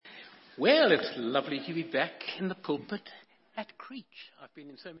Well, it's lovely to be back in the pulpit at Creech. I've been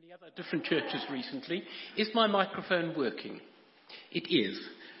in so many other different churches recently. Is my microphone working? It is.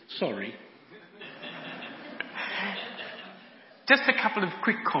 Sorry. Just a couple of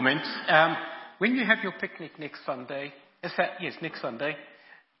quick comments. When you have your picnic next Sunday, next Sunday,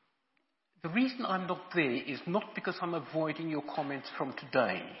 the reason I'm not there is not because I'm avoiding your comments from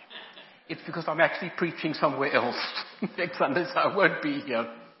today. It's because I'm actually preaching somewhere else next Sunday, so I won't be here.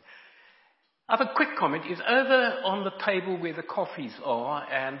 Other quick comment is over on the table where the coffees are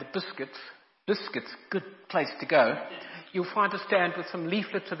and the biscuits, good place to go, you'll find a stand with some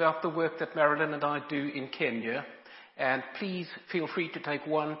leaflets about the work that Marilyn and I do in Kenya. And please feel free to take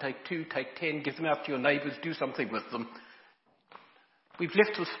 1, take 2, take 10, give them out to your neighbours, do something with them. We've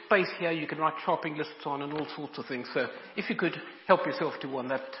left some space here you can write shopping lists on and all sorts of things. So if you could help yourself to one,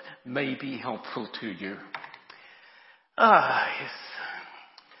 that may be helpful to you. Yes.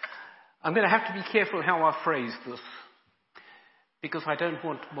 I'm going to have to be careful how I phrase this, because I don't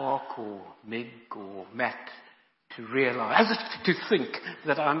want Mark or Meg or Matt to think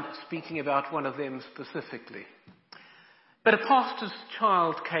that I'm speaking about one of them specifically. But a pastor's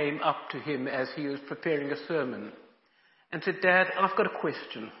child came up to him as he was preparing a sermon and said, "Dad, I've got a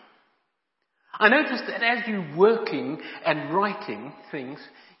question. I noticed that as you're working and writing things,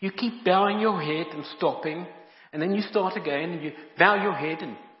 you keep bowing your head and stopping, and then you start again and you bow your head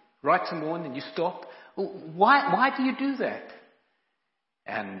and write some more and then you stop. Why do you do that?"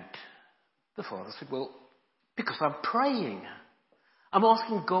 And the father said, "Well, because I'm praying. I'm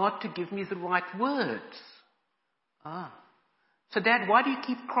asking God to give me the right words." So Dad, why do you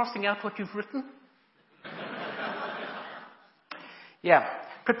keep crossing out what you've written? Yeah,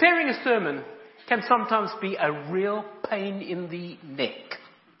 preparing a sermon can sometimes be a real pain in the neck.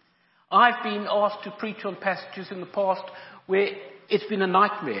 I've been asked to preach on passages in the past where it's been a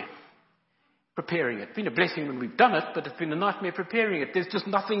nightmare preparing it. It's been a blessing when we've done it, but it's been a nightmare preparing it. There's just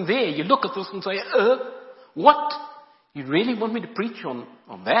nothing there. You look at this and say, what? You really want me to preach on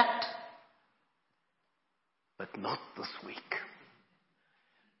that? But not this week.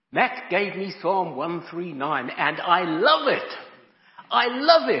 Matt gave me Psalm 139, and I love it. I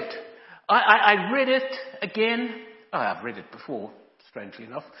love it. I read it again. I've read it before, strangely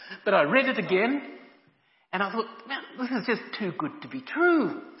enough, but I read it again, and I thought, man, this is just too good to be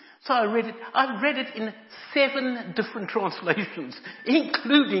true. So I read it. I've read it in 7 different translations,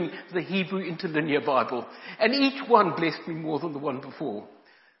 including the Hebrew Interlinear Bible, and each one blessed me more than the one before.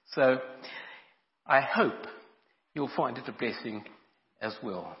 So I hope you'll find it a blessing as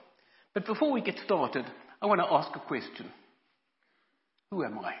well. But before we get started, I want to ask a question. Who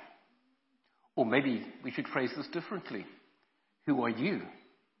am I? Or maybe we should phrase this differently. Who are you?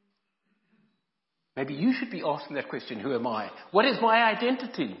 Maybe you should be asking that question, who am I? What is my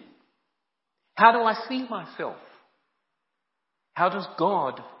identity? How do I see myself? How does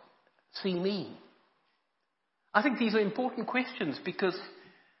God see me? I think these are important questions because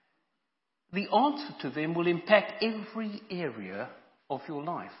the answer to them will impact every area of your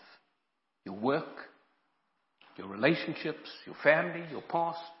life. Your work, your relationships, your family, your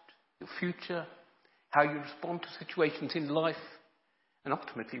past, your future, how you respond to situations in life, and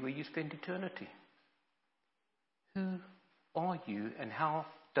ultimately where you spend eternity. Who are you and how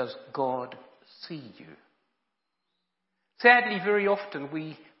does God see you? Sadly, very often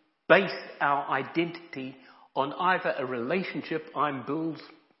we base our identity on either a relationship, I'm Bill's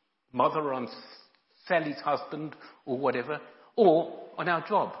mother, I'm Sally's husband, or whatever, or on our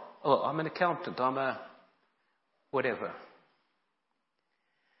job. Oh, I'm an accountant, I'm a whatever.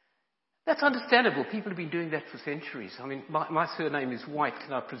 That's understandable. People have been doing that for centuries. I mean, my surname is White,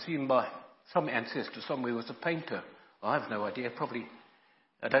 and I presume my some ancestor somewhere was a painter. I have no idea. Probably,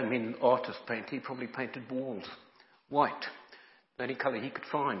 I don't mean an artist painter. He probably painted walls white, the only colour he could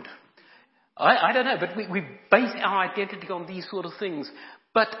find. I don't know, but we base our identity on these sort of things.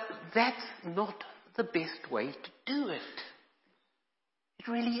 But that's not the best way to do it. It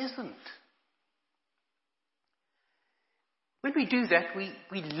really isn't. When we do that,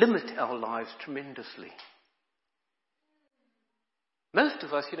 we limit our lives tremendously. Most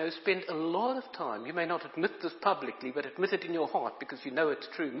of us, spend a lot of time, you may not admit this publicly, but admit it in your heart because you know it's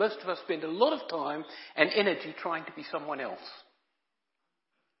true. Most of us spend a lot of time and energy trying to be someone else.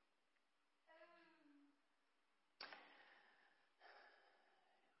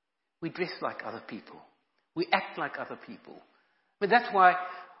 We dress like other people. We act like other people. But that's why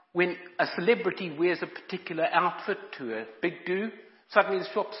when a celebrity wears a particular outfit to a big do, suddenly the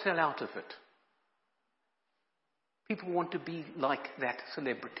shops sell out of it. People want to be like that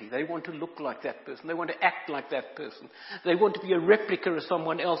celebrity. They want to look like that person. They want to act like that person. They want to be a replica of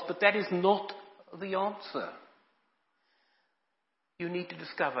someone else, but that is not the answer. You need to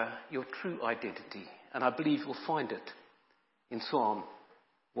discover your true identity, and I believe you'll find it in Psalm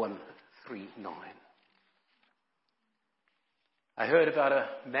 139. I heard about a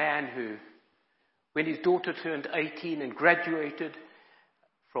man who, when his daughter turned 18 and graduated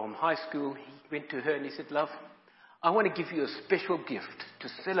from high school, he went to her and he said, "Love, I want to give you a special gift to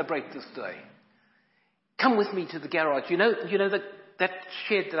celebrate this day. Come with me to the garage. You know that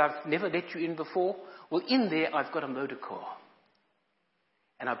shed that I've never let you in before? Well, in there I've got a motor car.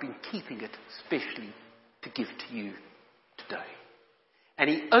 And I've been keeping it specially to give to you today." And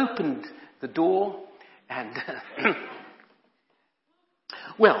he opened the door and,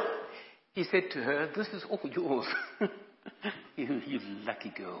 well, he said to her, "This is all yours." You lucky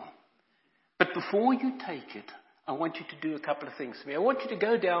girl. "But before you take it, I want you to do a couple of things for me. I want you to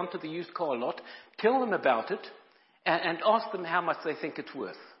go down to the used car lot, tell them about it, and ask them how much they think it's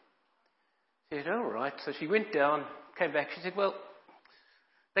worth." She said, "All right." So she went down, came back. She said, "Well,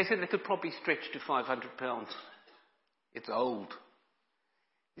 they said they could probably stretch to £500. It's old."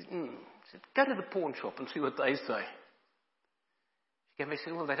 She said, "Go to the pawn shop and see what they say." She came back and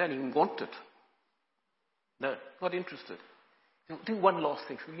said, "Well, they don't even want it. No, not interested." "Do one last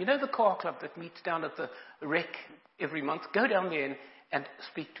thing for me. You know the car club that meets down at the Rec every month? Go down there and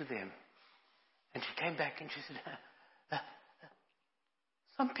speak to them." And she came back and she said,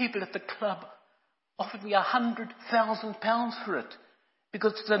 "Some people at the club offered me £100,000 for it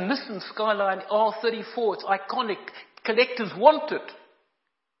because it's a Nissan Skyline R34. It's iconic. Collectors want it."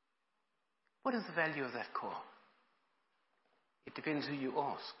 What is the value of that car? It depends who you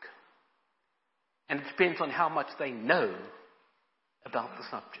ask. And it depends on how much they know about the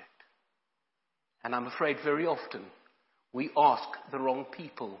subject. And I'm afraid very often we ask the wrong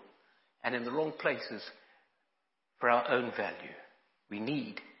people and in the wrong places for our own value. We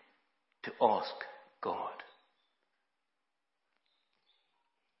need to ask God.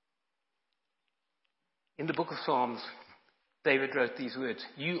 In the book of Psalms, David wrote these words: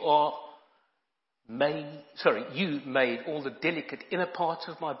 You made all the delicate inner parts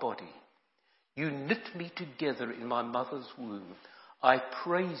of my body. You knit me together in my mother's womb. I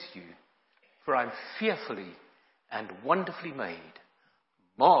praise you, for I'm fearfully and wonderfully made.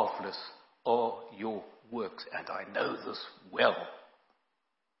 Marvelous are your works, and I know this well.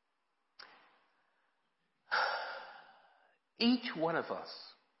 Each one of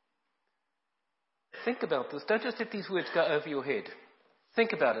us, think about this. Don't just let these words go over your head.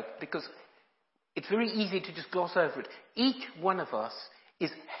 Think about it, because it's very easy to just gloss over it. Each one of us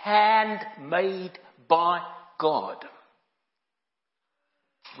is handmade by God.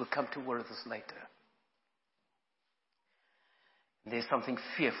 We'll come to more of this later. And there's something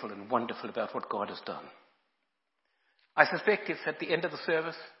fearful and wonderful about what God has done. I suspect if at the end of the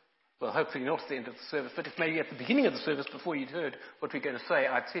service, well, hopefully not at the end of the service, but if maybe at the beginning of the service, before you'd heard what we're going to say,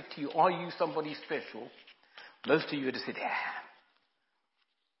 I'd said to you, "Are you somebody special?" Most of you would have said,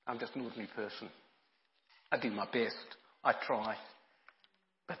 "I'm just an ordinary person. I do my best. I try.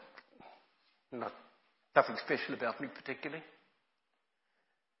 But nothing special about me particularly."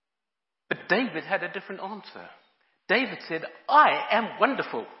 But David had a different answer. David said, "I am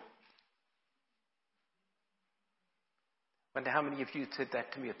wonderful." Wonder how many of you said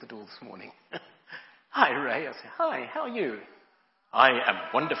that to me at the door this morning. "Hi, Ray." I said, "Hi, how are you?" "I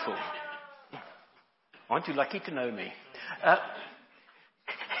am wonderful." Aren't you lucky to know me?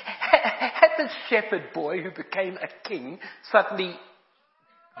 Had the shepherd boy who became a king suddenly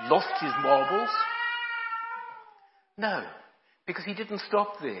lost his marbles? No, because he didn't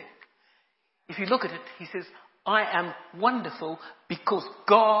stop there. If you look at it, he says, "I am wonderful because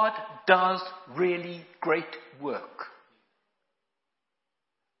God does really great work.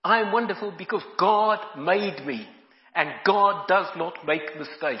 I am wonderful because God made me, and God does not make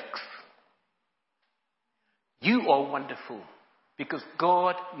mistakes. You are wonderful because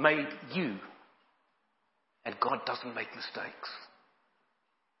God made you, and God doesn't make mistakes."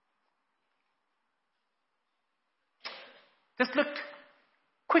 Just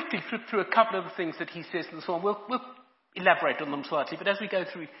quickly flip through a couple of the things that he says in the psalm. We'll elaborate on them slightly, but as we go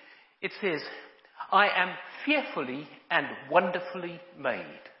through, it says, "I am fearfully and wonderfully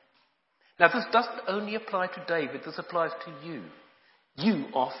made." Now, this doesn't only apply to David, this applies to you.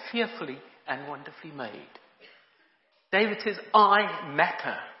 You are fearfully and wonderfully made. David says, "I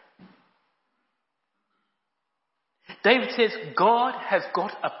matter." David says, God has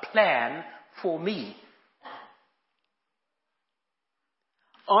got a plan for me.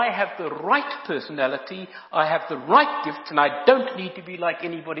 I have the right personality, I have the right gifts, and I don't need to be like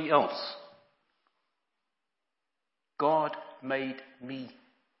anybody else. God made me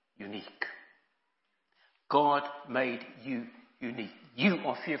unique. God made you unique. You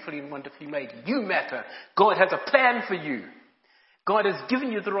are fearfully and wonderfully made. You matter. God has a plan for you. God has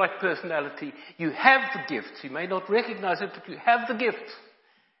given you the right personality. You have the gifts. You may not recognize it, but you have the gifts.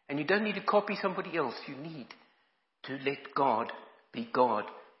 And you don't need to copy somebody else. You need to let God be God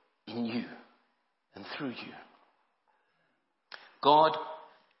in you and through you. God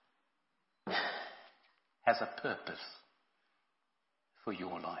has a purpose for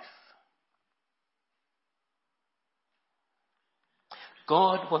your life.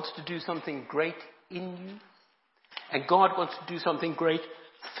 God wants to do something great in you, and God wants to do something great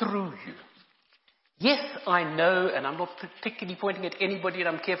through you. Yes, I know, and I'm not particularly pointing at anybody, and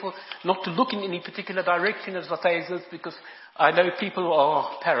I'm careful not to look in any particular direction as I say this, because I know people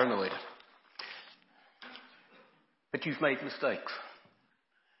are paranoid. But you've made mistakes.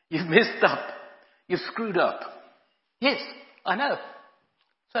 You've messed up. You've screwed up. Yes, I know.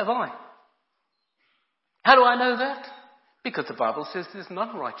 So have I. How do I know that? Because the Bible says there's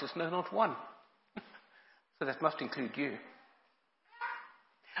none righteous, no, not one. So that must include you.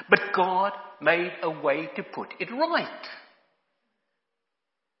 But God made a way to put it right.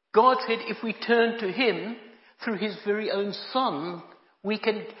 God said if we turn to Him through His very own Son, He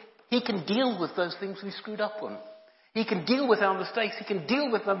can deal with those things we screwed up on. He can deal with our mistakes. He can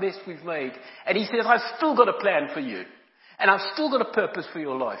deal with the mess we've made. And He says, I've still got a plan for you. And I've still got a purpose for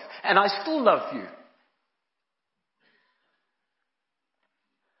your life. And I still love you.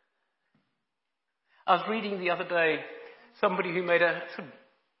 I was reading the other day somebody who made a sort of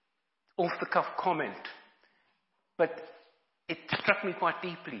off-the-cuff comment, but it struck me quite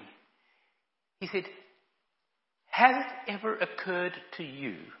deeply. He said, has it ever occurred to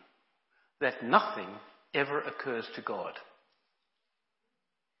you that nothing ever occurs to God?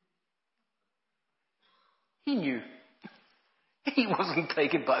 He knew. He wasn't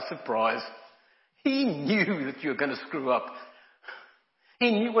taken by surprise. He knew that you were going to screw up.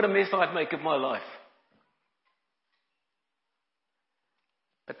 He knew what a mess I'd make of my life.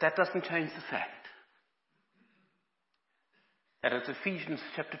 But that doesn't change the fact that as Ephesians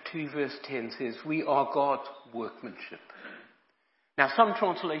chapter 2 verse 10 says, we are God's workmanship. Now some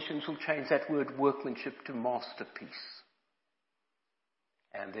translations will change that word workmanship to masterpiece.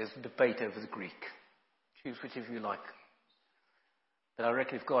 And there's a debate over the Greek. Choose whichever you like. But I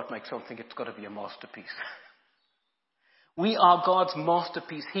reckon if God makes something, it's got to be a masterpiece. We are God's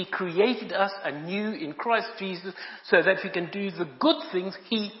masterpiece. He created us anew in Christ Jesus so that we can do the good things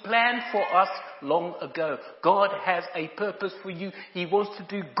He planned for us long ago. God has a purpose for you. He wants to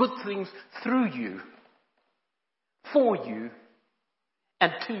do good things through you, for you,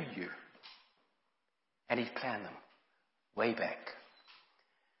 and to you. And He's planned them way back.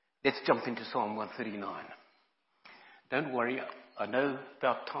 Let's jump into Psalm 139. Don't worry. I know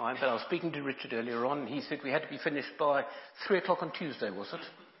about time, but I was speaking to Richard earlier on, and he said we had to be finished by 3 o'clock on Tuesday, was it?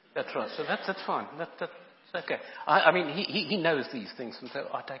 That's right. So that's fine. That's okay. I mean, he knows these things, and so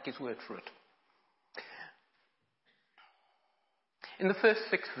I take his word for it. In the first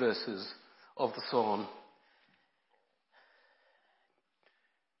 6 verses of the psalm,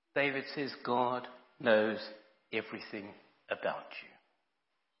 David says, God knows everything about you.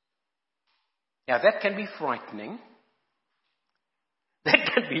 Now, that can be frightening.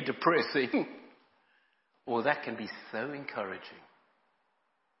 That can be depressing, or that can be so encouraging.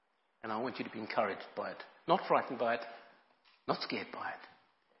 And I want you to be encouraged by it, not frightened by it, not scared by it.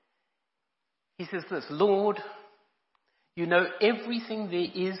 He says this, Lord, you know everything there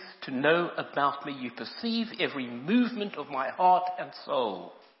is to know about me. You perceive every movement of my heart and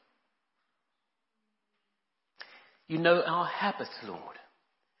soul. You know our habits, Lord.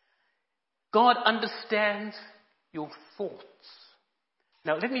 God understands your thoughts.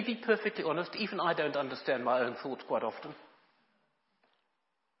 Now, let me be perfectly honest. Even I don't understand my own thoughts quite often.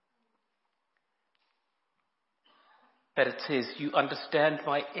 But it says, you understand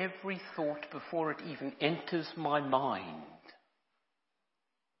my every thought before it even enters my mind.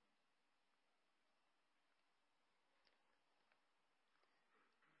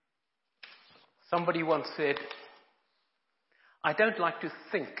 Somebody once said, I don't like to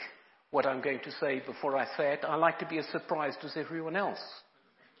think what I'm going to say before I say it. I like to be as surprised as everyone else.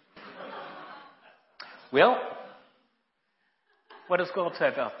 Well, what does God say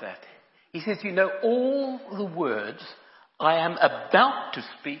about that? He says, you know all the words I am about to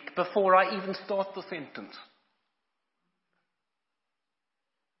speak before I even start the sentence.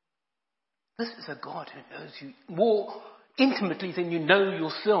 This is a God who knows you more intimately than you know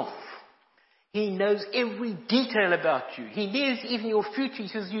yourself. He knows every detail about you. He knows even your future. He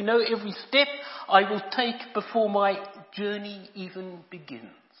says, you know every step I will take before my journey even begins.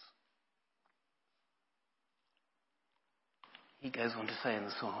 He goes on to say in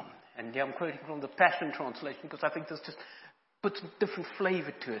the psalm, and I'm quoting from the Passion Translation because I think this just puts a different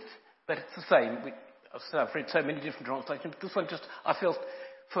flavour to it. But it's the same. I've read so many different translations, but this one just, I felt,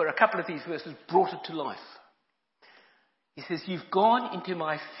 for a couple of these verses, brought it to life. He says, you've gone into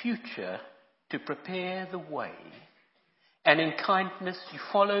my future to prepare the way, and in kindness you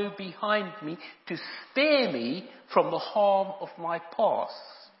follow behind me to spare me from the harm of my past.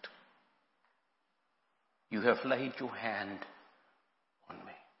 You have laid your hand on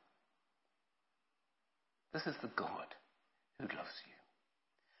me. This is the God who loves you.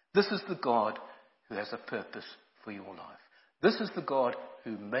 This is the God who has a purpose for your life. This is the God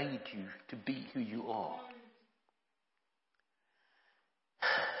who made you to be who you are.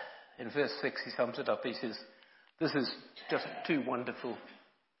 In verse 6 he sums it up. He says, this is just too wonderful,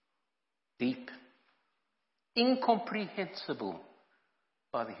 deep, incomprehensible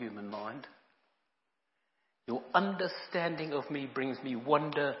by the human mind. Your understanding of me brings me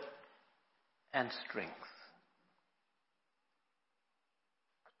wonder and strength.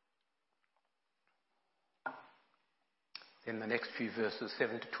 Then the next few verses,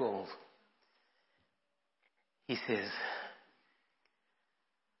 7 to 12, he says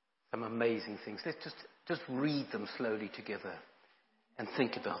some amazing things. Let's just read them slowly together and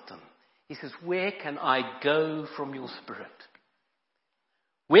think about them. He says, where can I go from your spirit?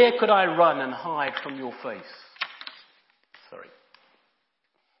 Where could I run and hide from your face? Sorry.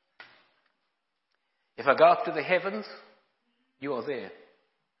 If I go up to the heavens, you are there.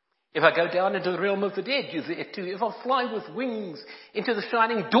 If I go down into the realm of the dead, you're there too. If I fly with wings into the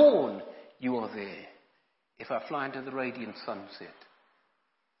shining dawn, you are there. If I fly into the radiant sunset,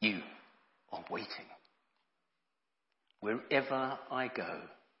 you are waiting. Wherever I go,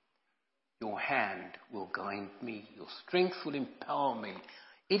 your hand will guide me. Your strength will empower me.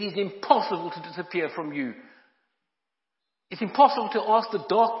 It is impossible to disappear from you. It's impossible to ask the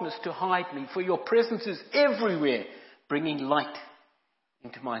darkness to hide me, for your presence is everywhere, bringing light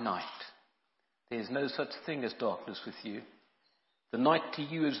into my night. There is no such thing as darkness with you. The night to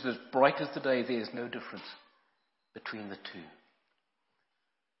you is as bright as the day. There is no difference between the two.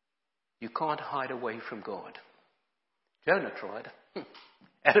 You can't hide away from God. Jonah tried.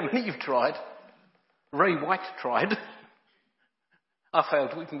 Adam and Eve tried. Ray White tried. I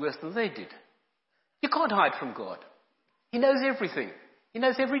failed even worse than they did. You can't hide from God. He knows everything. He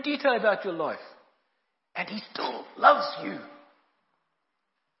knows every detail about your life. And he still loves you.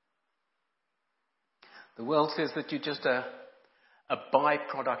 The world says that you're just a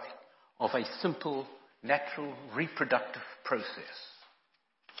byproduct of a simple, natural, reproductive process.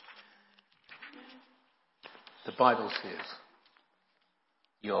 The Bible says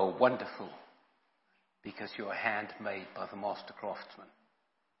you are wonderful because you are handmade by the master craftsman.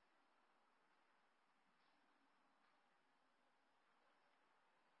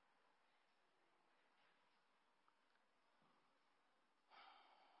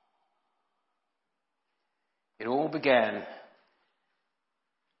 It all began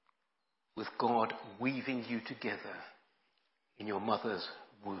with God weaving you together in your mother's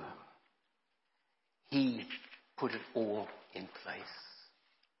womb. He put it all in place.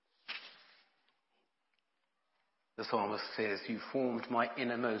 The psalmist says, you formed my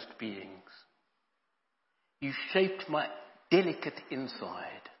innermost beings. You shaped my delicate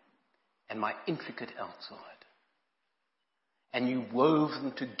inside and my intricate outside. And you wove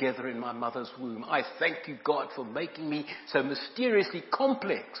them together in my mother's womb. I thank you, God, for making me so mysteriously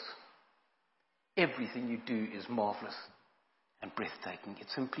complex. Everything you do is marvelous and breathtaking. It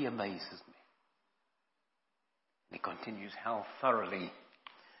simply amazes me. And he continues, how thoroughly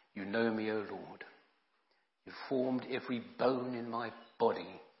you know me, O Lord. You formed every bone in my body.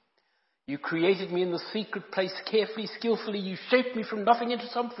 You created me in the secret place carefully, skillfully. You shaped me from nothing into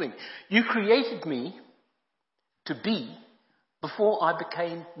something. You created me to be before I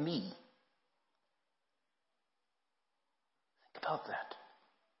became me. Think about that.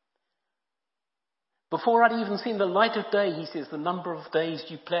 Before I'd even seen the light of day, he says, the number of days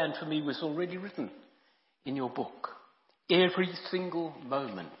you planned for me was already written in your book. Every single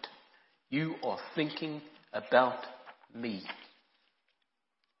moment you are thinking about me.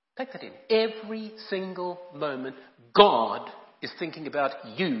 Take that in. Every single moment God is thinking about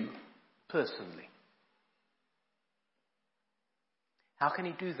you personally. How can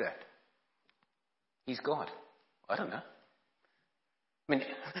he do that? He's God. I don't know. I mean,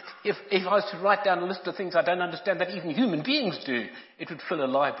 if I was to write down a list of things I don't understand that even human beings do, it would fill a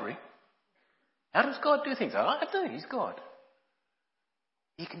library. How does God do things? I don't know. He's God.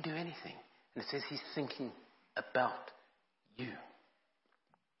 He can do anything. And it says he's thinking about you.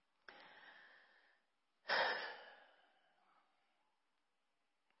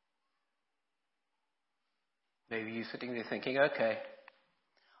 Maybe you're sitting there thinking, okay,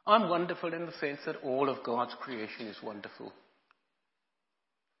 I'm wonderful in the sense that all of God's creation is wonderful.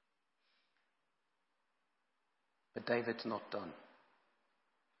 But David's not done.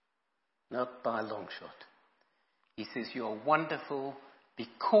 Not by a long shot. He says you're wonderful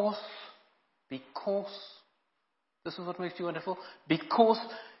because, this is what makes you wonderful, because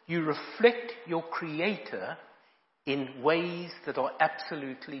you reflect your Creator in ways that are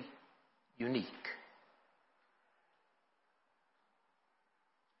absolutely unique.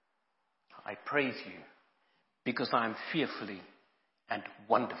 I praise you because I am fearfully and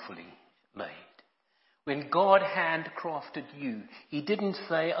wonderfully made. When God handcrafted you, he didn't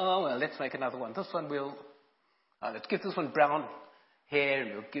say, oh, well, let's make another one. This one let's give this one brown hair,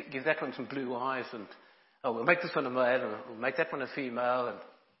 and we'll give that one some blue eyes, and we'll make this one a male, and we'll make that one a female. And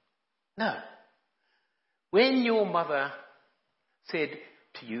no. When your mother said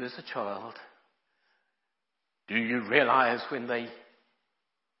to you as a child, do you realize when they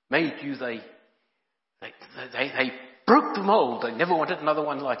made you, they broke the mold. They never wanted another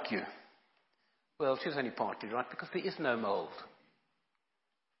one like you. Well, she's only partly right, because there is no mold.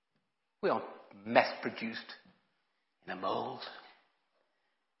 We aren't mass-produced in a mold.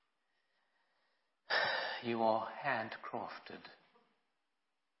 You are handcrafted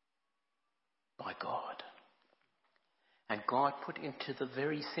by God. And God put into the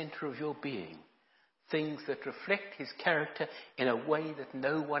very center of your being things that reflect his character in a way that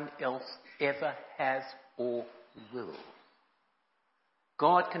no one else ever has or will.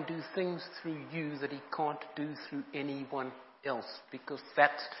 God can do things through you that he can't do through anyone else, because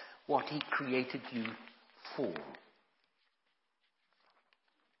that's what he created you for.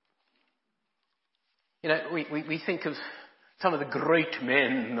 You know, we think of some of the great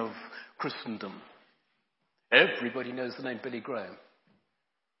men of Christendom. Everybody knows the name Billy Graham.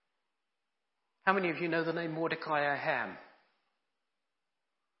 How many of you know the name Mordecai Ham?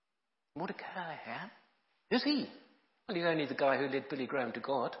 Mordecai Ham? Who's he? Well, he's only the guy who led Billy Graham to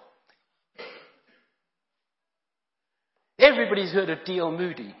God. Everybody's heard of D.L.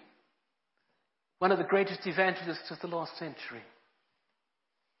 Moody, one of the greatest evangelists of the last century.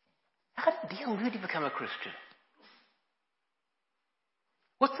 How did D.L. Moody become a Christian?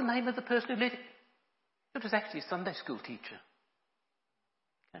 What's the name of the person who led it? It was actually a Sunday school teacher.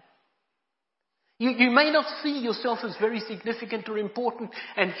 You may not see yourself as very significant or important,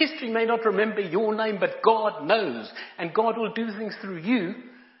 and history may not remember your name, but God knows. And God will do things through you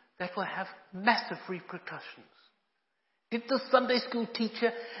that will have massive repercussions. Did the Sunday school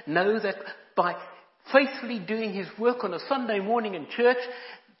teacher know that by faithfully doing his work on a Sunday morning in church,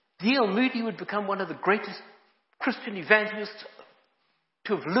 D.L. Moody would become one of the greatest Christian evangelists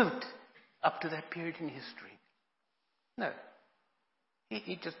to have lived up to that period in history? No.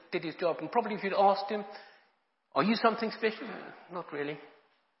 He just did his job. And probably if you'd asked him, are you something special? Not really.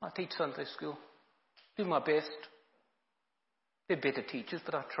 I teach Sunday school. Do my best. They're better teachers,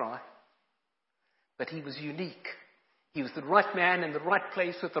 but I try. But he was unique. He was the right man in the right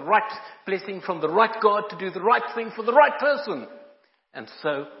place with the right blessing from the right God to do the right thing for the right person. And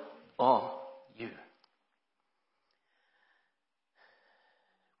so are you.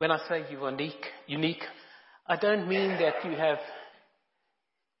 When I say you are unique, I don't mean that you have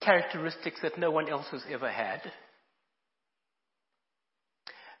characteristics that no one else has ever had.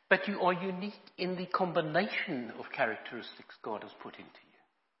 But you are unique in the combination of characteristics God has put into you.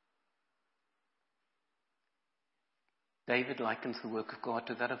 David likens the work of God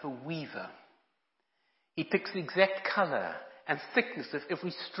to that of a weaver. He picks the exact colour and thickness of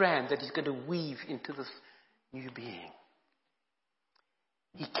every strand that he's going to weave into this new being.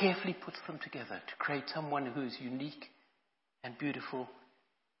 He carefully puts them together to create someone who is unique and beautiful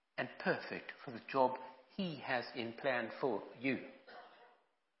and perfect for the job he has in plan for you.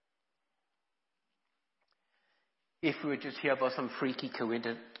 If we were just here by some freaky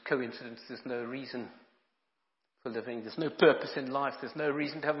coincidence, there's no reason for living. There's no purpose in life. There's no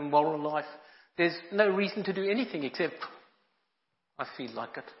reason to have a moral life. There's no reason to do anything except, I feel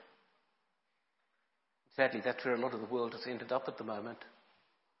like it. Sadly, that's where a lot of the world has ended up at the moment.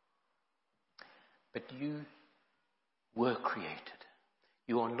 But you were created.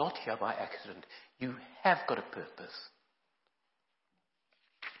 You are not here by accident. You have got a purpose.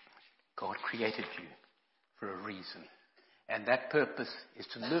 God created you for a reason. And that purpose is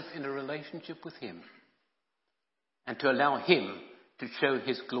to live in a relationship with him and to allow him to show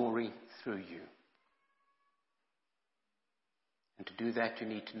his glory through you. And to do that, you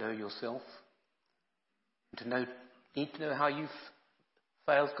need to know yourself, and need to know how you've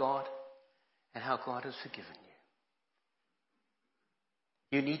failed God and how God has forgiven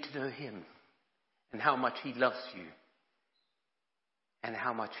you. You need to know him and how much he loves you and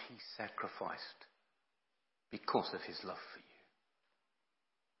how much he sacrificed because of his love for you.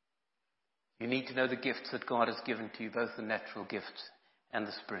 You need to know the gifts that God has given to you, both the natural gifts and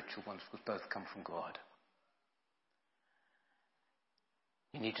the spiritual ones, which both come from God.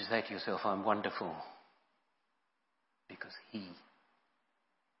 You need to say to yourself, I'm wonderful because he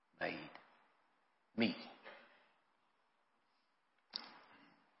made me.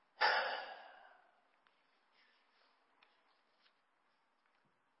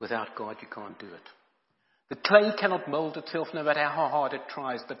 Without God, you can't do it. The clay cannot mold itself no matter how hard it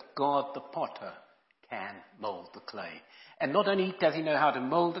tries, but God, the potter, can mold the clay. And not only does he know how to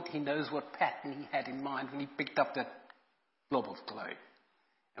mold it, he knows what pattern he had in mind when he picked up that blob of clay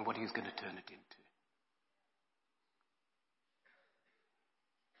and what he was going to turn it into.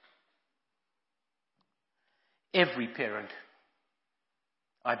 Every parent,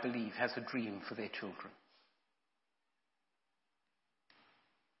 I believe, has a dream for their children.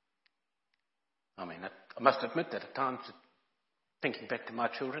 I mean, I must admit that at times, thinking back to my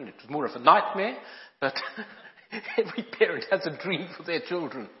children, it was more of a nightmare, but every parent has a dream for their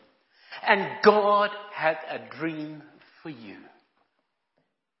children. And God had a dream for you.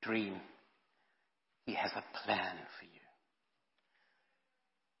 Dream. He has a plan for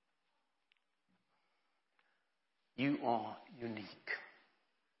you. You are unique.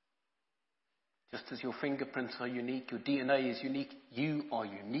 Just as your fingerprints are unique, your DNA is unique, you are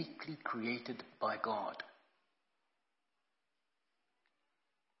uniquely created by God.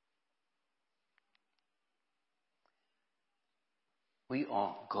 We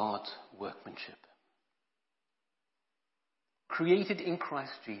are God's workmanship. Created in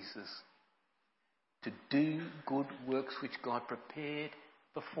Christ Jesus to do good works which God prepared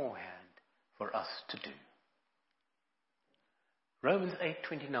beforehand for us to do. Romans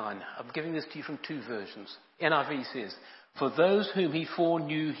 8:29. I'm giving this to you from two versions. NIV says, for those whom he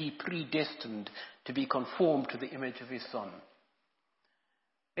foreknew, he predestined to be conformed to the image of his Son.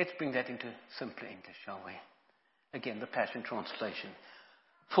 Let's bring that into simpler English, shall we? Again, the Passion Translation.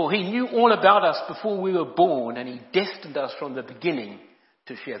 For he knew all about us before we were born, and he destined us from the beginning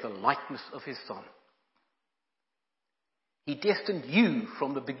to share the likeness of his Son. He destined you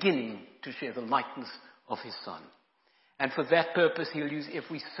from the beginning to share the likeness of his Son. And for that purpose, he'll use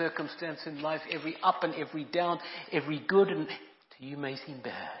every circumstance in life, every up and every down, every good and to you may seem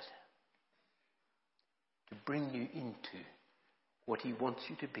bad, to bring you into what he wants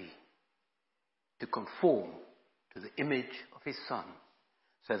you to be, to conform to the image of his Son,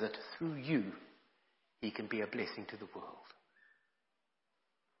 so that through you, he can be a blessing to the world.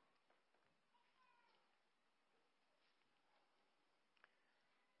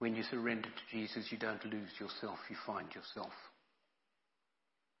 When you surrender to Jesus, you don't lose yourself, you find yourself.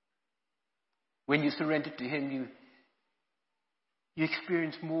 When you surrender to him, you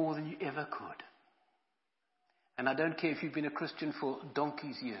experience more than you ever could. And I don't care if you've been a Christian for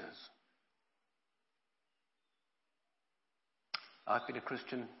donkey's years. I've been a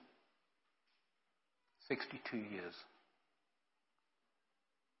Christian 62 years.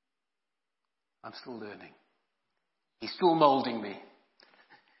 I'm still learning. He's still molding me.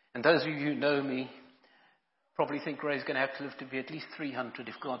 And those of you who know me probably think Ray's going to have to live to be at least 300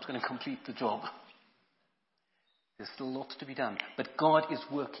 if God's going to complete the job. There's still lots to be done. But God is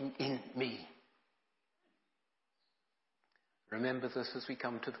working in me. Remember this as we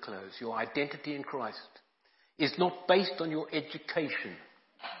come to the close. Your identity in Christ is not based on your education,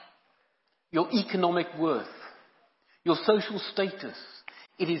 your economic worth, your social status.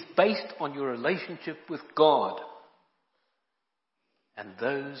 It is based on your relationship with God. And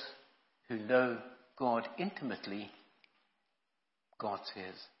those who know God intimately, God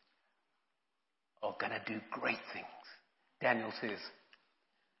says, are going to do great things. Daniel says,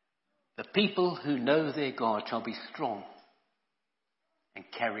 the people who know their God shall be strong and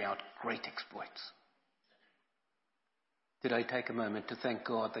carry out great exploits. Today, take a moment to thank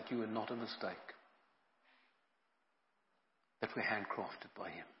God that you are not a mistake, that we're handcrafted by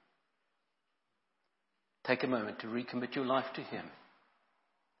him. Take a moment to recommit your life to him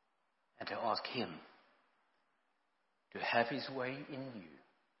and to ask him to have his way in you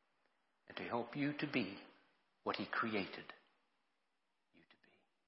and to help you to be what he created